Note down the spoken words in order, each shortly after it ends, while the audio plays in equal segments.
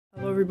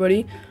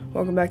everybody,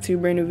 welcome back to a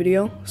brand new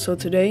video. So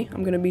today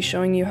I'm going to be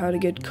showing you how to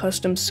get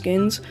custom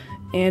skins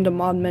and a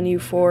mod menu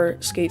for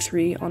Skate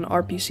 3 on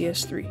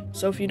RPCS3.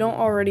 So if you don't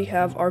already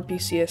have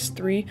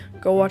RPCS3,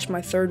 go watch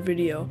my third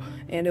video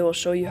and it will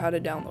show you how to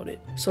download it.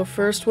 So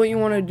first what you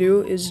want to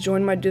do is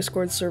join my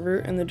Discord server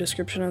in the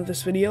description of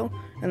this video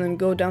and then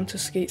go down to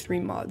Skate 3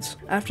 mods.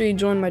 After you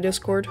join my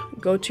Discord,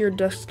 go to your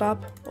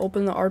desktop,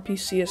 open the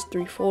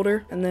RPCS3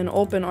 folder and then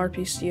open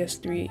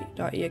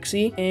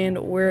RPCS3.exe, and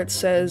where it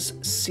says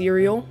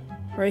serial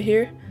right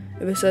here,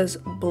 if it says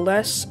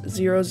bless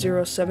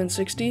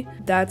 00760,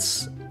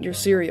 that's your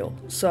serial.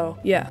 So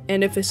yeah,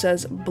 and if it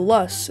says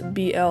blus,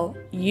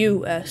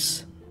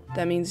 B-L-U-S,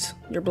 that means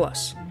your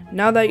blus.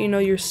 Now that you know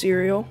your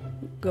serial,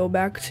 go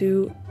back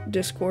to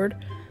Discord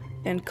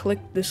and click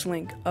this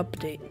link,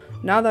 update.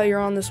 Now that you're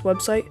on this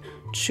website,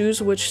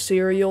 choose which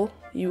serial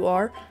you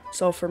are.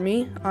 So for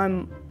me,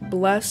 I'm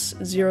bless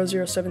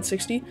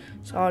 00760,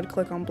 so I would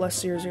click on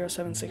bless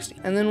 00760.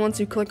 And then once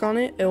you click on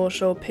it, it will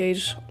show a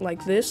page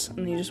like this,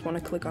 and you just want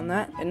to click on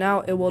that. And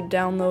now it will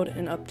download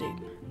and update.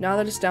 Now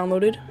that it's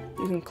downloaded,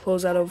 you can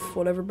close out of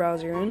whatever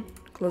browser you're in,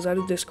 close out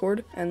of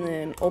Discord, and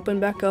then open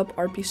back up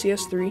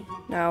RPCS3.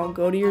 Now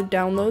go to your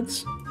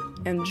downloads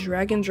and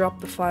drag and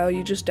drop the file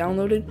you just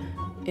downloaded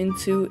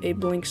into a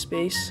blank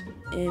space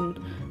in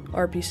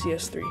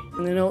RPCS3.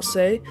 And then it'll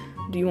say,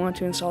 do you want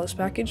to install this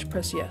package?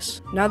 Press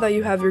yes. Now that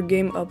you have your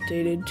game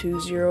updated to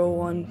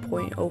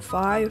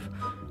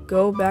 01.05,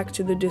 go back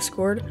to the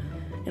Discord,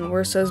 and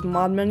where it says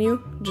mod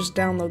menu, just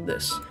download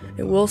this.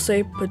 It will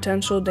say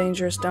potential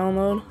dangerous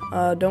download.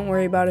 Don't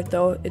worry about it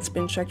though, it's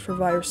been checked for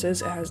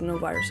viruses, it has no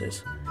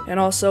viruses. And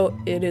also,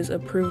 it is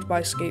approved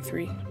by Skate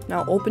 3.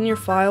 Now open your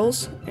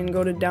files and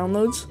go to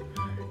downloads,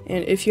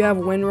 and if you have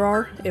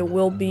WinRAR, it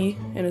will be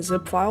in a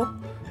zip file.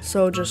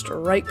 So just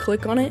right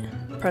click on it,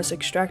 press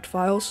extract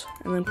files,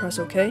 and then press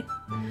OK.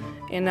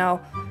 And now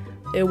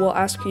it will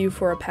ask you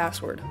for a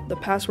password. The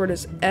password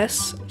is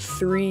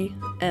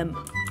S3M,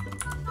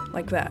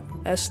 like that,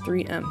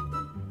 S3M.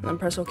 And then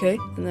press OK,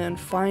 and then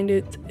find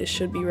it. It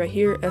should be right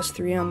here,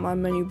 S3M mod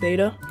menu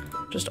beta.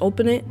 Just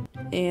open it,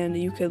 and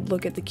you could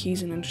look at the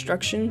keys and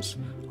instructions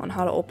on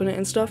how to open it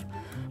and stuff.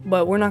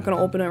 But we're not going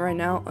to open it right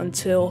now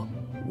until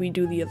we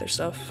do the other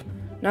stuff.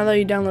 Now that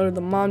you downloaded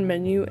the mod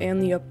menu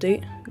and the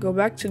update, go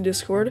back to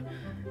Discord,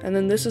 and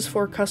then this is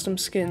for custom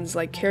skins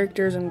like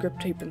characters and grip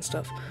tape and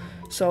stuff.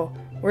 So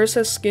where it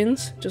says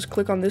skins, just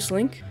click on this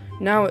link.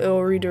 Now it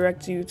will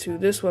redirect you to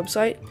this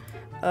website,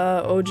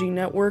 OG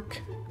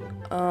Network.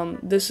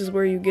 This is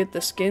where you get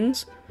the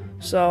skins.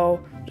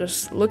 So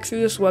just look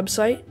through this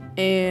website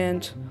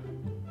and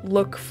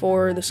look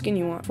for the skin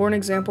you want. For an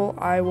example,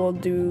 I will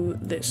do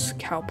this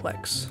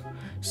Cowplex.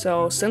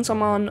 So since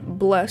I'm on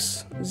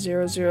bless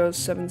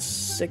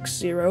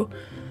 00760,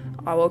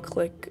 I will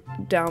click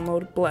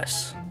download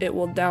bless. It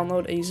will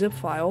download a zip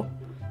file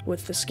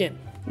with the skin.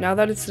 Now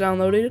that it's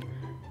downloaded,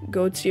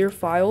 go to your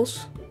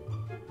files,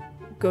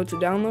 go to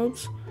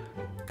downloads,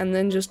 and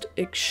then just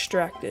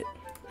extract it.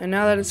 And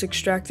now that it's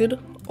extracted,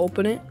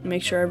 open it,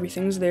 make sure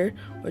everything's there,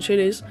 which it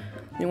is.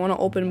 You want to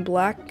open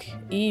black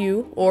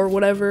EU or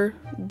whatever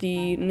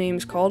the name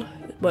is called,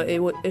 but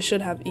it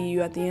should have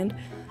EU at the end.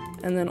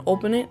 And then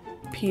open it,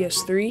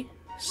 PS3,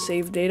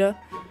 save data,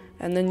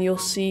 and then you'll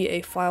see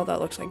a file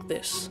that looks like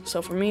this.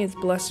 So for me, it's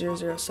bless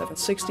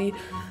 00760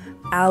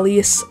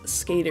 alias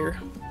skater.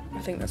 I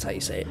think that's how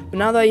you say it. But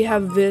now that you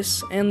have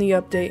this and the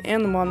update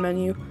and the mod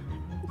menu,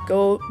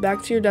 go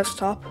back to your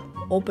desktop,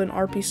 open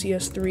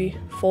RPCS3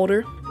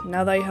 folder.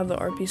 Now that you have the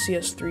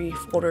RPCS3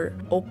 folder,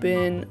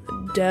 open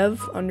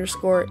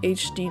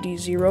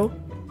dev_HDD0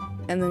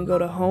 and then go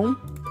to home,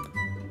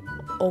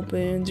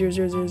 open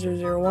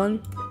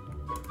 000001,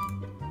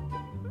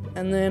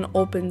 and then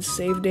open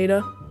save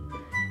data,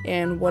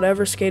 and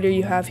whatever skater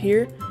you have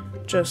here,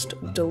 just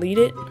delete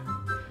it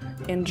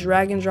and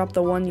drag and drop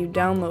the one you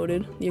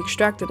downloaded, the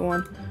extracted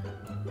one,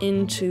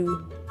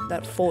 into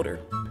that folder.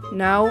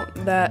 Now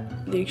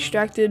that the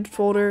extracted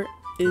folder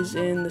is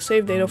in the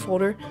save data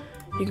folder,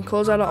 you can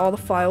close out all the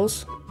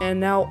files and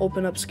now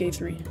open up Skate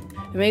 3.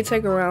 It may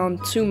take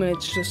around 2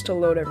 minutes just to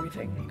load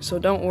everything, so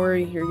don't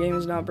worry, your game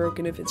is not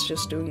broken if it's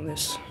just doing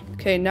this.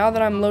 Okay, now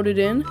that I'm loaded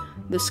in,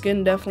 the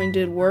skin definitely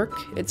did work.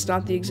 It's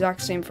not the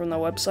exact same from the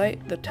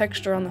website. The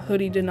texture on the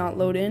hoodie did not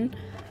load in.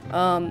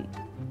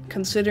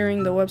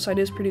 Considering the website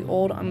is pretty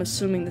old, I'm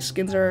assuming the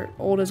skins are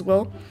old as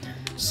well.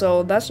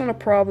 So that's not a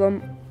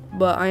problem,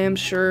 but I am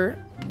sure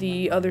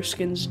the other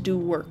skins do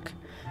work.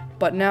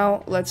 But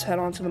now let's head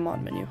on to the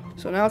mod menu.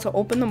 So now to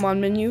open the mod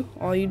menu,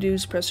 all you do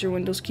is press your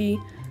Windows key,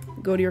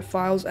 go to your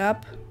Files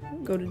app,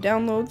 go to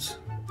Downloads,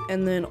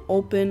 and then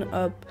open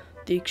up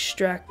the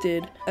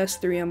extracted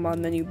S3M mod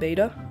menu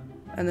beta,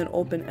 and then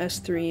open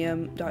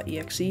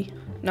s3m.exe.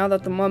 Now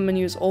that the mod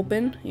menu is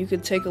open, you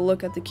could take a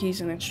look at the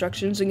keys and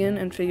instructions again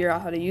and figure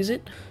out how to use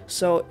it.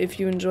 So if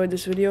you enjoyed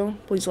this video,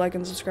 please like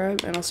and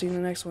subscribe, and I'll see you in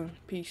the next one.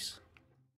 Peace.